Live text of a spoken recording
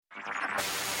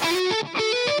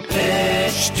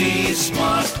HT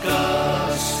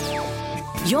Smartcast.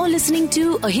 You're listening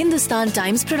to a Hindustan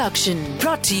Times production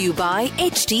brought to you by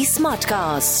HT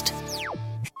Smartcast.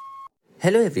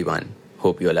 Hello everyone,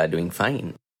 hope you all are doing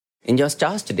fine. In your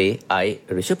stars today, I,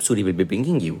 Rishabh Suri, will be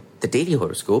bringing you the daily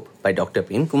horoscope by Dr.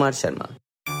 Prem Kumar Sharma.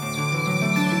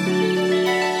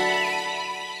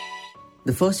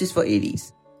 The first is for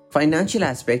Aries. Financial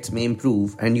aspects may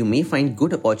improve and you may find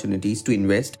good opportunities to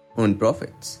invest, earn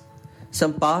profits.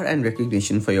 Some power and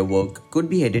recognition for your work could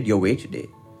be headed your way today.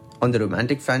 On the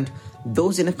romantic front,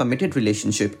 those in a committed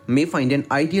relationship may find an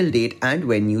ideal date and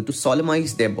venue to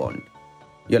solemnize their bond.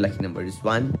 Your lucky number is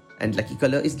 1 and lucky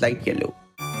color is light yellow.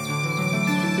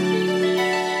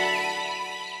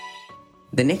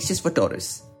 The next is for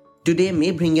Taurus. Today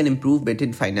may bring an improvement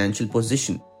in financial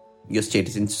position, your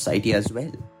status in society as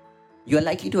well. You are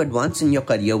likely to advance in your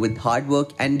career with hard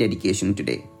work and dedication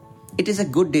today. It is a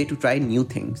good day to try new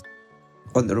things.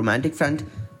 On the romantic front,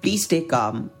 please stay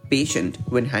calm, patient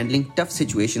when handling tough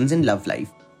situations in love life.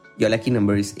 Your lucky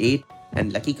number is 8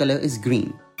 and lucky color is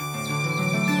green.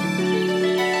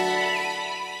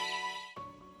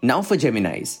 Now for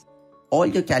Geminis. All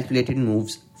your calculated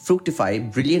moves fructify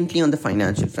brilliantly on the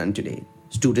financial front today.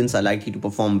 Students are likely to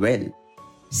perform well.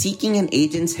 Seeking an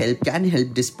agent's help can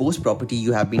help dispose property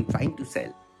you have been trying to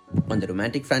sell. On the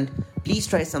romantic front, please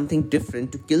try something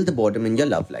different to kill the boredom in your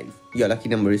love life. Your lucky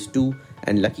number is 2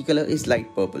 and lucky color is light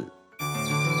purple.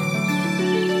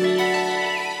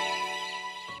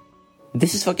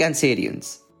 This is for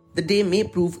Cancerians. The day may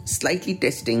prove slightly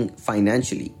testing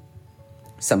financially.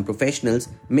 Some professionals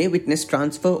may witness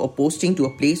transfer or posting to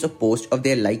a place of post of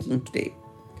their liking today.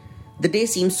 The day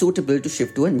seems suitable to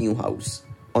shift to a new house.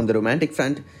 On the romantic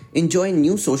front, enjoy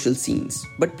new social scenes,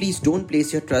 but please don't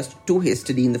place your trust too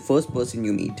hastily in the first person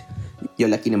you meet. Your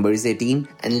lucky number is 18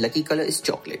 and lucky color is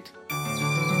chocolate.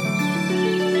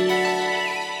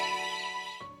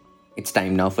 It's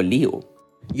time now for Leo.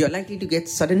 You're likely to get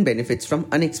sudden benefits from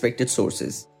unexpected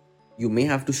sources. You may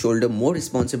have to shoulder more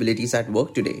responsibilities at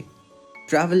work today.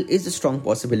 Travel is a strong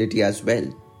possibility as well.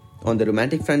 On the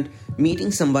romantic front,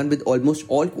 meeting someone with almost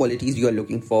all qualities you are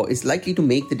looking for is likely to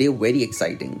make the day very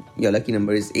exciting. Your lucky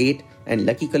number is 8 and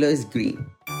lucky color is green.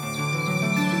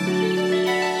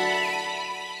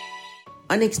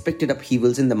 Unexpected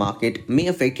upheavals in the market may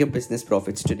affect your business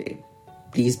profits today.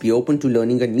 Please be open to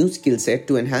learning a new skill set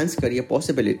to enhance career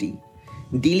possibility.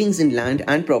 Dealings in land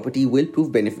and property will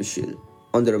prove beneficial.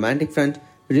 On the romantic front,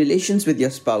 relations with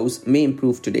your spouse may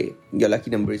improve today. Your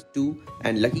lucky number is 2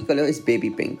 and lucky color is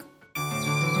baby pink.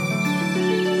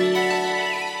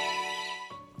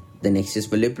 The next is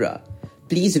for Libra.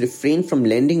 Please refrain from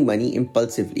lending money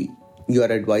impulsively. You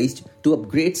are advised to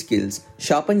upgrade skills,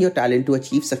 sharpen your talent to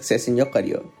achieve success in your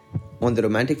career. On the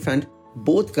romantic front,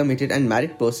 both committed and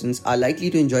married persons are likely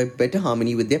to enjoy better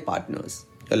harmony with their partners.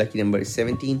 Your lucky number is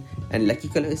 17 and lucky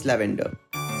color is lavender.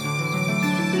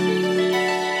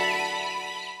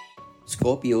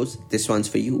 Scorpios, this one's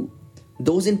for you.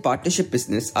 Those in partnership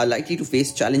business are likely to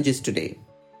face challenges today.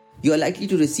 You are likely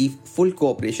to receive full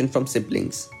cooperation from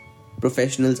siblings.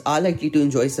 Professionals are likely to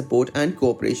enjoy support and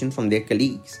cooperation from their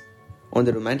colleagues. On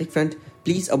the romantic front,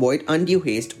 please avoid undue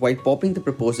haste while popping the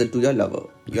proposal to your lover.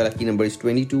 Your lucky number is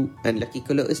 22 and lucky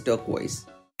color is turquoise.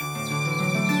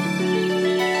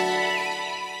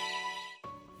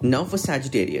 Now for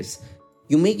Sagittarius.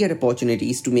 You may get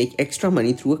opportunities to make extra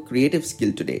money through a creative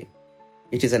skill today.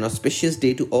 It is an auspicious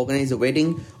day to organize a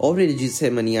wedding or religious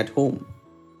ceremony at home.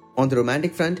 On the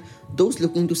romantic front, those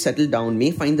looking to settle down may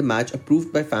find the match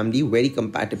approved by family very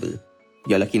compatible.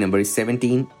 Your lucky number is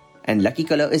 17 and lucky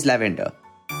color is lavender.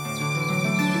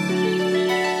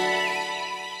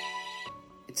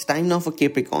 It's time now for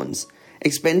Capricorns.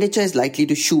 Expenditure is likely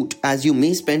to shoot as you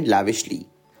may spend lavishly.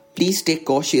 Please stay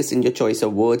cautious in your choice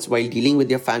of words while dealing with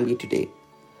your family today.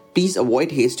 Please avoid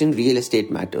haste in real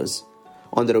estate matters.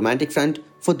 On the romantic front,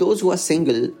 for those who are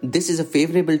single, this is a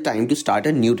favorable time to start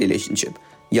a new relationship.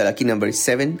 Your lucky number is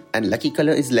 7 and lucky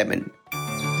color is lemon.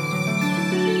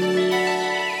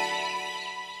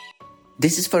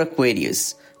 This is for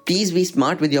Aquarius. Please be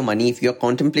smart with your money if you are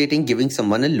contemplating giving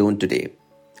someone a loan today.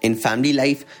 In family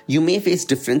life, you may face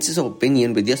differences of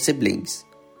opinion with your siblings.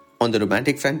 On the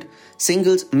romantic front,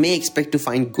 singles may expect to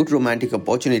find good romantic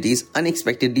opportunities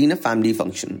unexpectedly in a family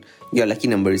function. Your lucky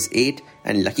number is 8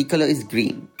 and lucky color is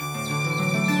green.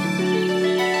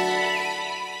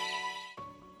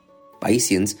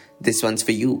 Pisceans, this one's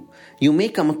for you. You may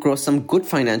come across some good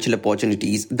financial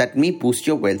opportunities that may boost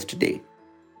your wealth today.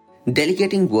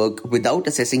 Delegating work without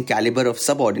assessing caliber of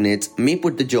subordinates may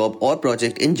put the job or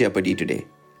project in jeopardy today.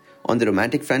 On the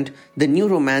romantic front, the new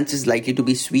romance is likely to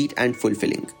be sweet and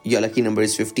fulfilling. Your lucky number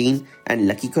is 15 and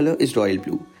lucky color is royal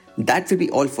blue. That will be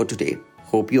all for today.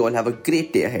 Hope you all have a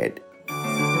great day ahead.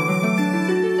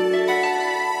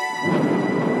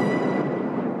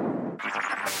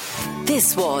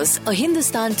 This was a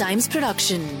Hindustan Times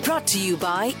production brought to you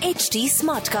by HT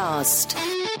Smartcast.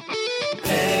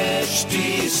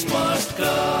 HT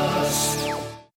Smartcast.